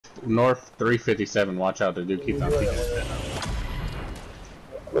North 357. Watch out, the dude keeps on peeking.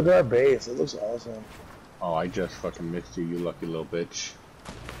 Look at our base. It looks awesome. Oh, I just fucking missed you, you lucky little bitch.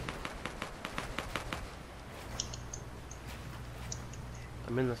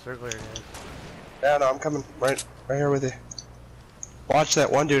 I'm in the circle here, guys. Yeah, no, I'm coming right here with you. Watch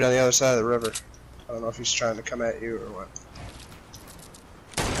that one dude on the other side of the river. I don't know if he's trying to come at you or what.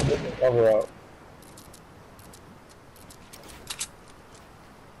 Cover up.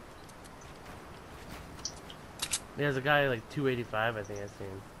 There's a guy like 285, I think I see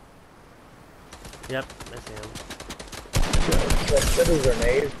him. Yep, I see him. What is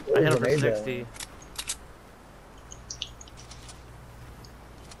grenade? I hit him for 60.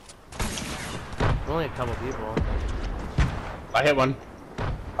 Only a couple people. I hit one.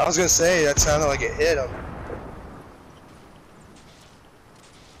 I was gonna say, that sounded like it hit him.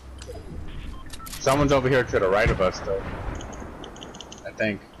 Someone's over here to the right of us, though. I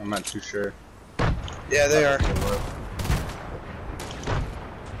think. I'm not too sure. Yeah, they are.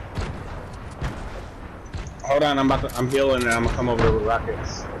 Hold on, I'm healing and I'm gonna come over with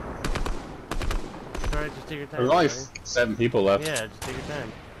rockets. Alright, just take your time. There's only buddy. 7 people left. Yeah, just take your time.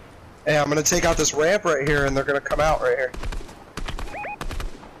 Hey, I'm gonna take out this ramp right here and they're gonna come out right here.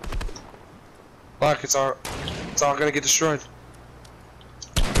 Look, it's all gonna get destroyed.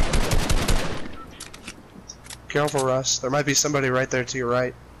 Careful, Russ. There might be somebody right there to your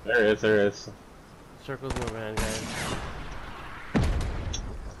right. There is. Circle's moving in, guys. You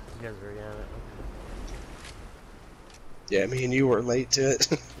guys are again. Yeah, me and you were late to it.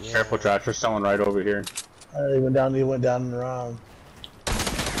 Yeah. Careful, Josh. There's someone right over here. He went down and around.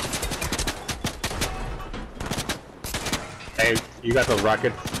 Hey, you got those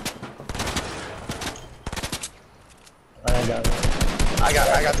rockets? I got one.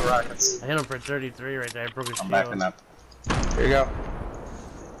 I got the rockets. I hit him for 33 right there. I broke his I'm shield. backing up. Here you go.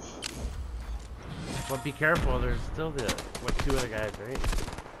 But be careful, there's still the 2 other guys, right?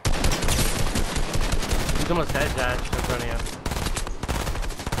 He's almost dead, Josh, in front of you.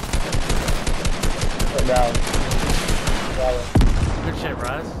 Right down. Good shit,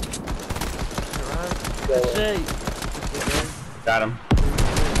 Russ. Good shit. Got him.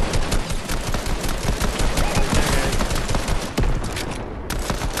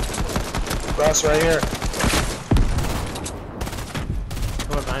 Russ, right here.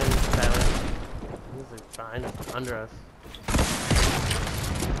 Come on, behind you, Tyler. He's like behind, under us.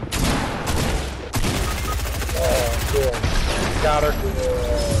 Oh, cool. Got her.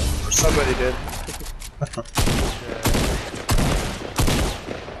 Or somebody did.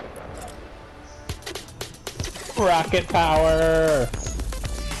 Rocket power!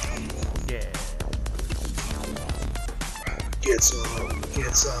 Yeah. Get some.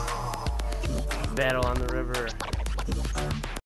 Get some. Battle on the river.